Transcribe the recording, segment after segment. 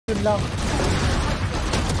lang.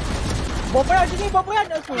 Bobo yan, sige, bobo yan!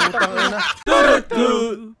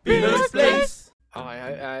 PeenoisePlays!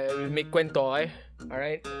 Okay, I will make kwento, okay?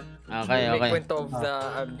 Alright? Okay. Make kwento of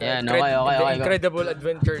the incredible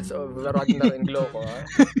adventures of Ragnar and Gloco, ha?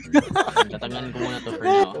 Tatanggalin ko muna to for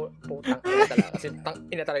now. Putang ina talaga. Kasi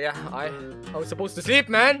ina talaga. Okay? I was supposed to sleep,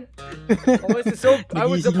 man! I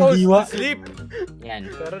was supposed to sleep!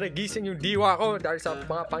 Yan. Pero nagising yung diwa ko dahil sa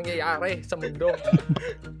mga pangyayari sa mundo.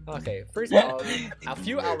 Okay, first of all, a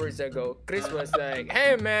few hours ago, Chris was like,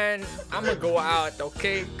 "Hey man, I'm gonna go out,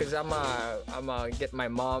 okay? Cause I'm gonna get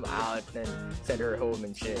my mom out and send her home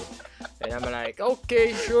and shit." And I'm like,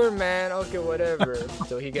 "Okay, sure man, okay, whatever."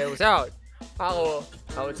 So he goes out. I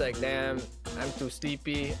was like, damn, I'm too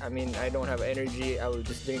sleepy. I mean, I don't have energy. I will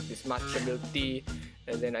just drink this matcha milk tea.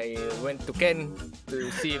 And then I went to Ken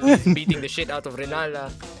to see if he's beating the shit out of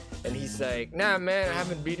Renala. And he's like, "Nah man, I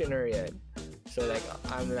haven't beaten her yet." So like,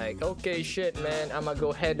 I'm like, okay, shit, man, I'ma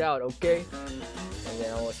go head out, okay? And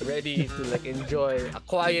then I was ready to like enjoy a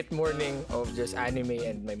quiet morning of just anime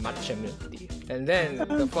and my matcha milk tea. And then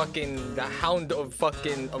the hound of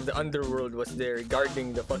the underworld was there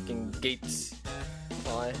guarding the fucking gates.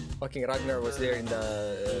 Okay? Fucking Ragnar was there in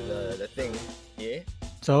the thing. Yeah?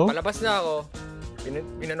 So? Palabas na ako.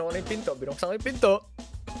 Pinano ko na yung pinto. Binuksan ko yung pinto.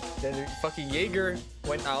 Then fucking Jaeger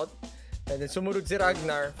went out. And then sumunod si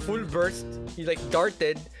Ragnar, full burst, he like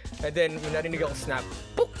darted, and then narinig ako snap,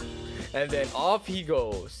 pook! And then off he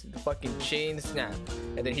goes, the fucking chain snap,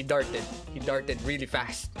 and then he darted really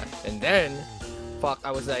fast, and then, fuck,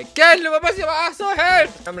 I was like, "Ken, lumabas yung aso,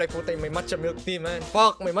 help!" I'm like, puta, may matcha milk tea, man,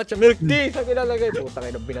 fuck, may matcha milk tea, sa kinalagay, puta,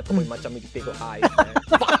 kayo binato ko yung matcha milk tea ko, ayos, man,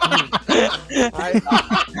 fuck you!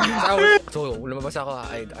 So, lumabas ako,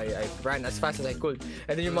 I ran as fast as I could.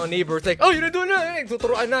 And then yung mga neighbors like, "Oh, yun na doon na!"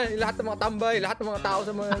 Tuturuan na. Lahat ng mga tambay, lahat ng mga tao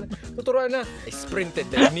sa mga tuturuan na. I sprinted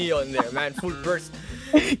like neon there, man. Full burst.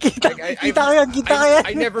 Kita ko yan.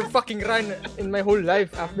 I never fucking ran in my whole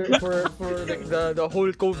life after for like the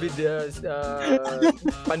whole COVID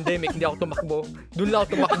pandemic. Hindi ako tumakbo. Doon lang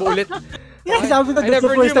ako tumakbo ulit. I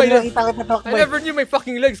never knew my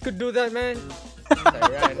fucking legs could do that, man.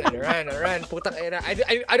 I ran. Putang ina.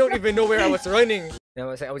 I don't even know where I was running. I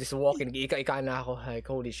was just walking. Ika-ika na ako. Like,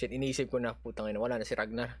 holy shit. Inisip ko na, putang ina. Wala na si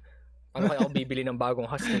Ragnar. Ano kaya ako bibili ng bagong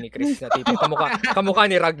husky ni Chris na tipo kamukha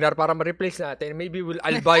ni Ragnar para ma-replace natin. Maybe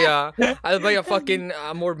I'll buy a fucking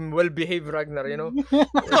more well-behaved Ragnar, you know?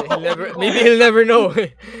 He'll never know.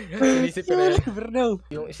 Inisip ko na.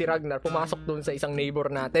 Yung si Ragnar pumasok doon sa isang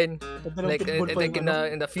neighbor natin. Like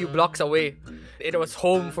in the few blocks away. It was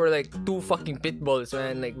home for like 2 fucking pit bulls,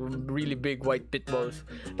 man. Like really big white pit bulls.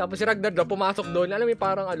 Tapos si Ragnar daw pumasok doon. Alam mo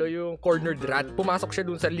parang yung cornered rat. Pumasok siya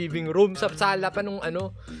doon sa living room, sa sala pa nung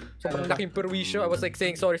sobrang laking perwisyo. I was like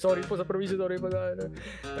saying sorry po sa perwisyo, sorry po sa ganun.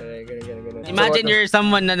 Imagine you're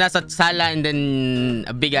someone na nasa sala and then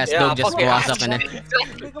a big ass dog just pumasok and then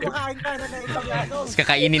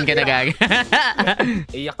kakainin ka na gag.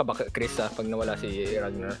 Iyak ka ba, Chris, pag nawala si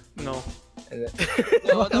Ragnar? No.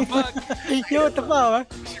 What the fuck? What the fuck?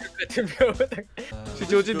 Si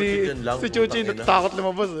Chuchi takot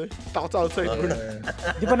lumabas eh. Takot sa outside.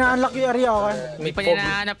 Di ba na-unlock yung area ako? May pa niya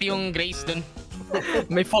nahanap yung Grace dun.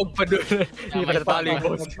 May fog pa doon. Hindi pa natalo yung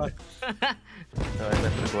boss.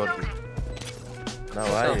 No,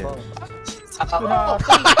 why?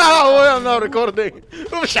 Oh, I'm not recording.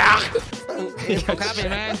 Shock! What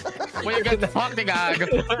happened, man? Why you got fucked,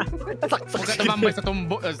 gag? Huwag ka tumambay sa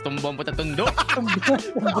tumbong puta tundo.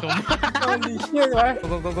 Holy shit, ha?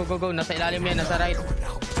 Go. Nasa ilalim yan, nasa right.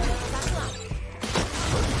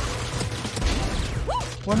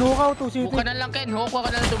 Wanukaw, 2 city. Huwag ka na lang, Ken. Huwag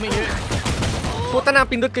ka na lang tumingin. Puta na,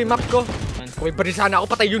 pindot ko yung map ko. Kung may baril sana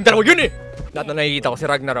ako, patay yung dalawa yun eh. Lahat na nakikita ko si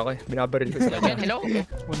Ragnar ako eh. Binabaril ko sila. Hello?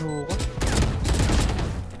 Wanukaw.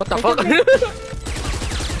 What the fuck?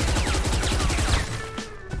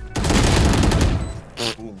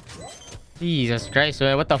 Jesus Christ,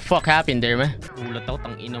 man. What the fuck happened there, man? Ulat ako,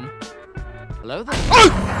 tang inom. Hello there?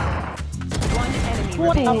 One enemy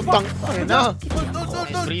remaining. Putang ina.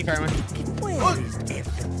 Free fire, man.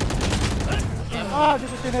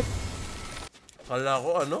 Dito sinet. Kala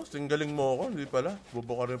ko singgaling mo ako, hindi pala.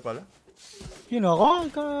 Bobo ka rin pala. Yun ako,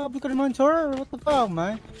 ikabi ka naman, sir. What the fuck,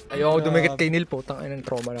 man? Ayoko dumikit kay Neil po. Tang inang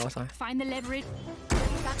trauma na ako sa akin. Find the leverage.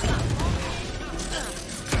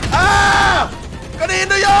 Ah!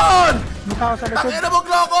 Kanino yun? Mukha ko sa likod. Tangina mo,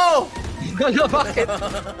 Gloco! Ano, bakit?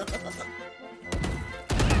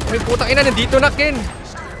 Ay, putang ina, nandito na, Ken.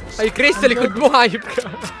 Ay, Chris, sa likod mo, hayop ka.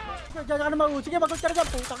 Diyan ka na mag-ult. Sige, mag-ult ka na dyan.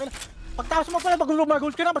 Putang ina. Pagtaas mo pala,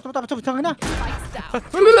 mag-ult ka na. Mas matapos ka na.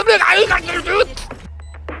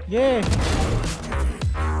 Yeah.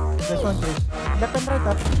 This one, Chris. Left and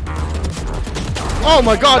right, Oh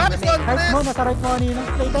my God! Right mo, nasa right mo kanina.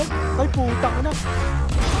 Playtime. Ay, putang ina.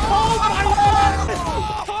 Oh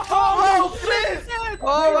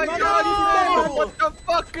my God! What the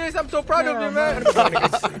fuck, Chris? I'm so proud of you, man.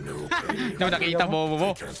 Hindi mo nakita, bobo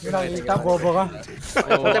mo. Yung nakita, bobo ka.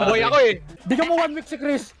 Pati boy ako eh. Di ka mo 1 week si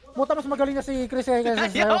Chris. Puta, mas magaling na si Chris eh.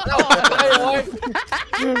 Kasi sa'yo. Uy!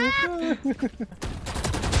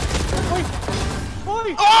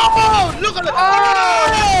 Uy! Oh! Look at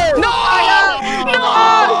that! No!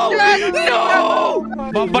 No!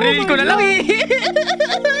 Babarilin ko na lang eh.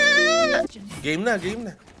 Game na, game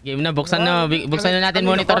na. Game na, buksan na natin,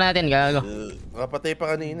 monitor natin, gago. Kapatay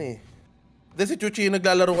pa kanina eh. Hindi, si Chuchi yung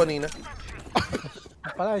naglalaro kanina.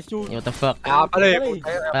 Pala, shoot. What the fuck? Pala eh.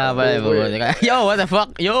 Yo, what the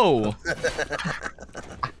fuck? Yo!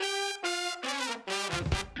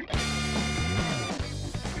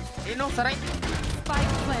 Ino, saray.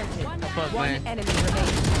 Spike planted. Fuck, One man. enemy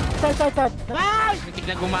remaining. Side. Ay! Muntik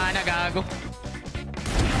na gumana, gago.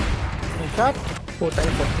 Shot. Puta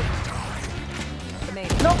yung puti.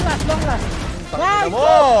 Remaining. Long last. Ay!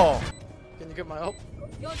 Mo! Can you get my help?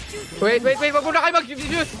 Wait. Wag muna kayo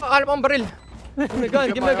mag-defuse. Akala mo ang baril.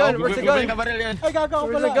 Give me a gun. Where's the gun? Ay, gaga ako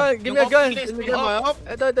Where's the pala. gun? Give me a gun. Can you get my help?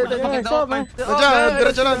 Ito. Ay, stop, man. Diyan,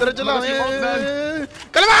 diretso lang.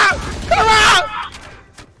 Kalama!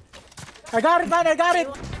 I got it, man. I got it.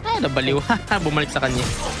 Ah, nabaliw. Bumalik sa kanya.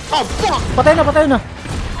 Oh, fuck! Patay na.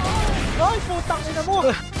 Ay, putang ina mo.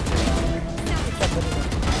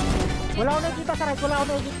 Wala akong nakikita sa right.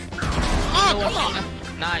 Ah, come on!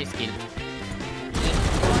 Nice kill.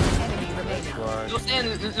 Enemy remaining.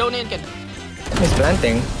 Low na yun, Ken. He's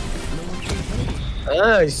planting.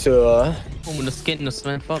 Nice. Umunus,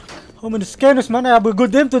 man. Fuck. Oh, man, scaners, man. I have a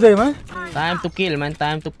good game today, man. Time to kill, man.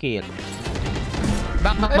 Time to kill.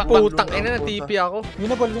 Back. Ay, putang ina na TP ako.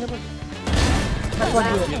 Winnable.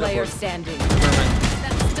 Last player standing.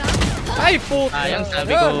 Ay, puta. Ayang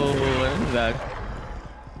sabi ko. Gag.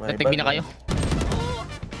 Natigbi na kayo.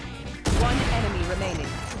 One enemy remaining.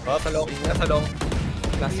 Nasa long.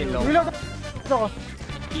 Last in long. Reload. Ito ko.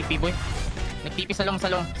 TP, boy. Nag-TP sa long.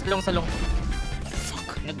 Fuck.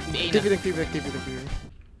 Nag-A na. TV.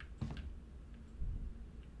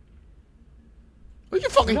 Are you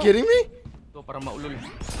fucking kidding me? Ito para maulol.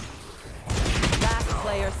 Last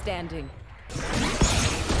player standing.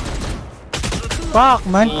 Fuck,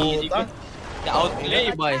 man.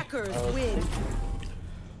 Outplay, boy. Attackers win.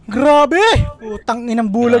 Grabe! Putang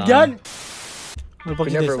inang bulag yan.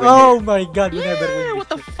 never win. Oh my God, we never win.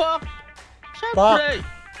 What the fuck? Fuck.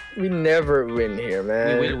 We never win here,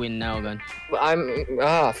 man. We will win now, gun.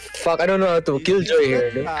 Fuck. I don't know how to killjoy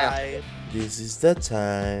here. This is the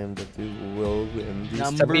time that we will win this.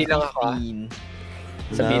 Number Sabi lang ako, 15.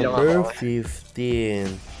 Sabi lang Number ako.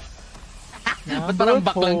 15. Ba't parang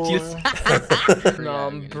backlang kills?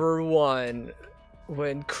 Number 1.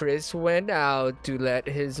 When Chris went out to let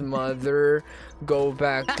his mother go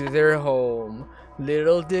back to their home,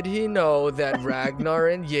 little did he know that Ragnar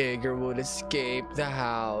and Jaeger would escape the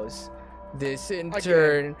house. This in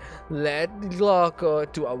turn led Glauco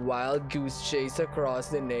to a wild goose chase across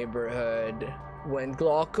the neighborhood. When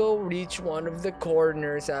Glauco reached one of the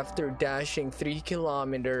corners after dashing 3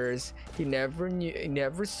 kilometers, he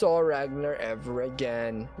never saw Ragnar ever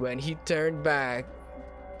again. When he turned back,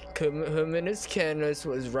 Humanus Canis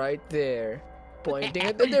was right there, pointing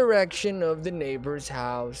at the direction of the neighbor's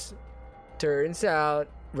house. Turns out,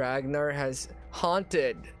 Ragnar has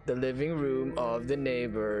haunted the living room of the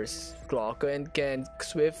neighbors. Glauco and Ken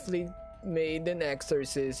swiftly made an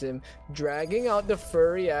exorcism, dragging out the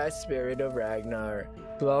furry-ass spirit of Ragnar.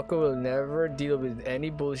 Glauco will never deal with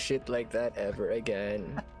any bullshit like that ever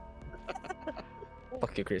again.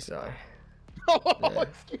 Fuck you, Chris. Oh,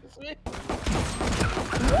 excuse me.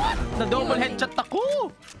 Na-double headshot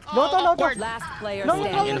ako! Loto. Last player Low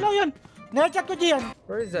standing. yan. Nag-chat ko diyan.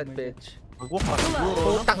 Where is that bitch? Pag-walk ka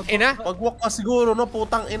siguro. Putang ina! Pag-walk ka siguro, no?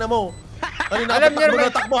 Putang ina mo. Kanina Alam niyo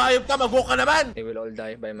naman. takbo hayop ka, mag-walk ka naman! They will all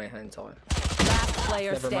die by my hands. Okay. Last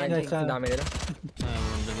player Never mind. standing. Ang dami nila.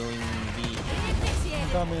 I'm gagawin B.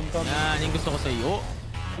 Kami. Yan, yung gusto ko sa iyo.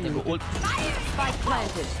 Nag-ult. Spike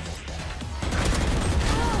planted.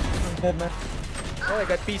 Dead, man. Oh, I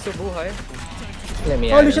got piece of buhay.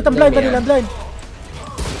 Holy shit, I'm blind. I'm blind.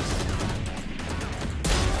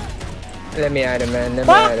 Let me at him, man. Let me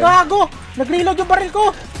Fuck, at him. gago! Nag-reload yung baril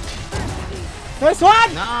ko! Nice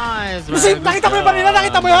one! Nice! Kasi, nakita mo yung baril na?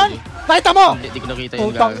 Nakita mo yan? Nakita mo? Hindi ko nakita yung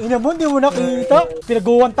Putang ina mo, hindi mo nakita.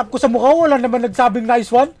 Pinag-one tap ko sa mukha, wala naman nagsabing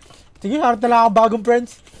nice one. Sige, harap na lang ang bagong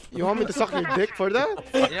friends. You want me to suck your dick for that?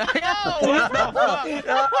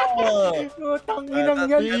 Putang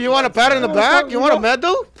inang yan. You want a pat on the back? You want a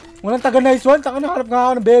medal? Walang taga nice one. Taka na, harap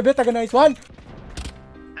nga ako ng bebe. Taga nice one.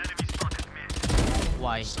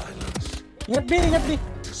 Why? Ingat B.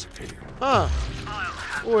 Huh.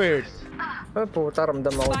 Weird. Ay, puta,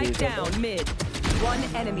 ramdam ako Spike dito. down mid. One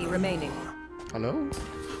enemy remaining. Hello?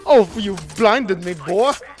 Oh, you blinded me,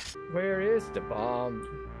 boy. Where is the bomb?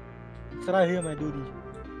 It's right here, my dude.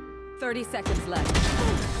 30 seconds left.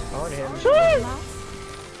 On him.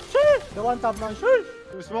 The one top man. Sure.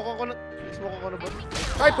 Smoke ako na ba?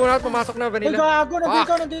 Ay, pumasok na, Ay, vanilla. gago.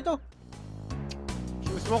 Nandito.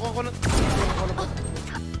 Smoke ako na ba?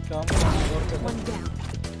 One down.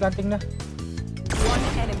 Planting na. One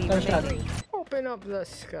enemy Nice shot. remaining. Open up the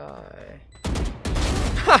sky.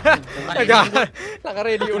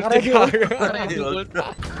 Naka-ready ulti ka.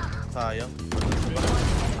 Sayang.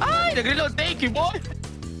 Ay, nag-reload. Thank you, boy.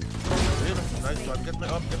 Ayun, nice one. Get my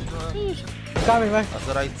up. Get my up. Kami, man. At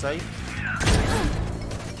the right side.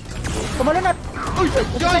 Tumalon na. Uy!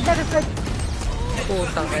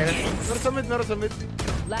 Putang ina. Meron sa mid.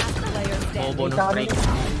 Last player standing. Bobo ng strike.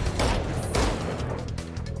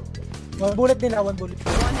 One bullet din one bullet.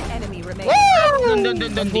 One enemy remaining.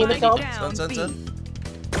 Dun. Bullet Dito. out. San.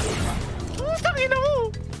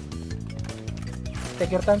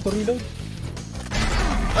 Take your time to reload.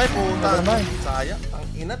 Ay, puta. naman. Sayang. Ang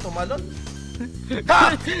ina, tumalon.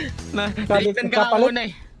 Nalitan ka Kapalit. muna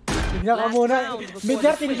eh. Tignan ka muna.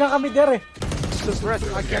 Mid-air, tinignan ka mid-air eh. Just rest.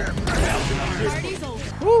 I can't.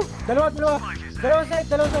 Woo! Dalawa. Dalawa side.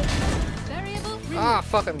 Ah,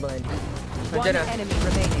 fucking blind. One Nandiyan na. enemy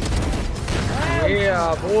remaining.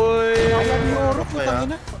 Yeah, boy. Ayan yung oro, putang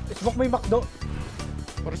ina. Smoke mo yung McDo.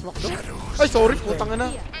 Para smoke daw. Ay, sorry. Putang na.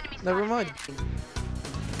 Never mind.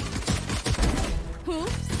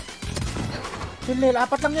 Chill,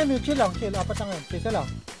 apat lang yan, chill lang. Apat lang yan. Isa lang.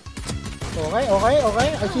 Okay.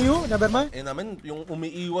 I see you. Never mind. Eh namin, yung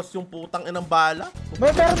umiiwas yung putang inang bala.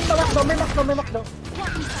 Meron na may McDo.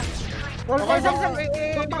 Roll Okay, isang.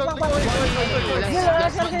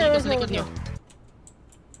 Last likod nyo.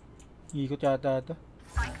 Ikot yata ito.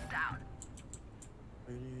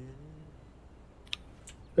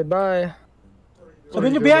 Goodbye.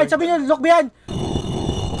 Sabihin nyo, look behind.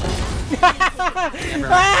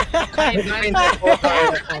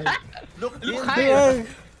 Look, Behind.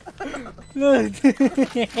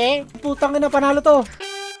 Putang ina, panalo to.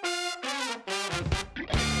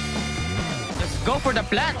 Let's go for the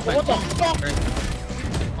plant. What the fuck?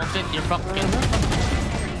 Okay, you're fucking.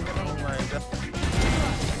 oh my god.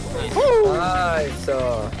 Nice.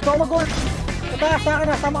 Ito ako mag-goal. Sa akin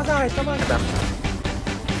na, sama ka sa akin.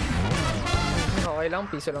 Okay lang,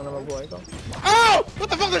 piso lang naman buhay ko. Oh! What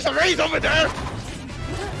the fuck? There's a raise over there!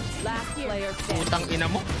 Last player standing. Putang ina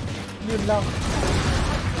mo. Yun lang.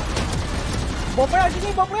 Bobo yan, sige,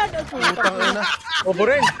 bobo yan. Ay, putang ina. Bobo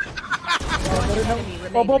rin.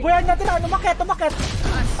 Bobo yan natin, umakit.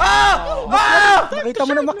 Nakita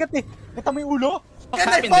mo na umakit eh. Nakita mo yung ulo. Can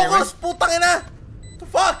I focus? Putang ina! The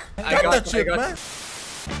fuck? I Got got that you, shit, I got man.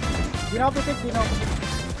 Di na ako pitik.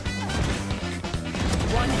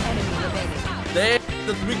 One enemy remaining. That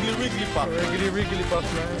wiggly pa. Wiggly puff,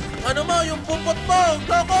 man. Ano mo, yung pupot mo,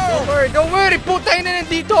 loko! Don't worry, putay na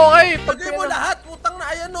nandito, okay? Pagay mo lahat, putang na,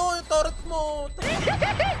 ayan o, yung turret mo.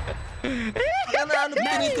 Ano,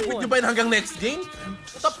 tinitipid nyo ba yun hanggang next game?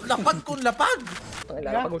 Top, lapag kung lapag.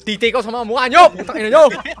 Pag titay ko sa mga mukha nyo, putang ina nyo.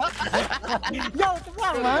 Yo, ito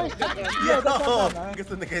lang, man. Yo,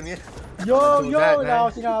 Gusto na ganyan. Yo, that, wala ako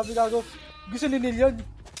sinabi gago. Gusto ni Neil yun.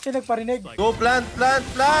 Kasi nagparinig. Go, plant!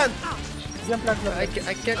 Diyan plan. I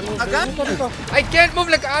can't move. Agad? Dito. I can't move,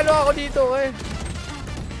 nag-ano ako dito, eh.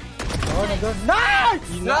 Oh, nandun. Nice!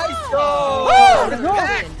 Nice go! Go!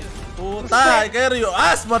 Puta, Gregorio,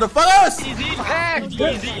 ass, motherfuckers!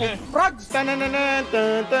 Frogs!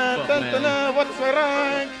 What's my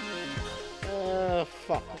rank?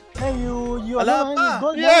 Fuck. Hey, you Wala ano, pa.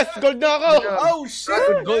 gold, Yes! Gold na ako! Oh,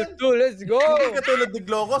 shit! Gold 2, let's go! Hindi katulad ni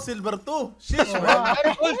Gloco, silver 2. Sheesh, man.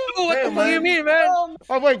 Gold 2, what the fuck you mean, man?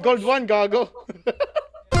 Oh boy, gold 1, gago.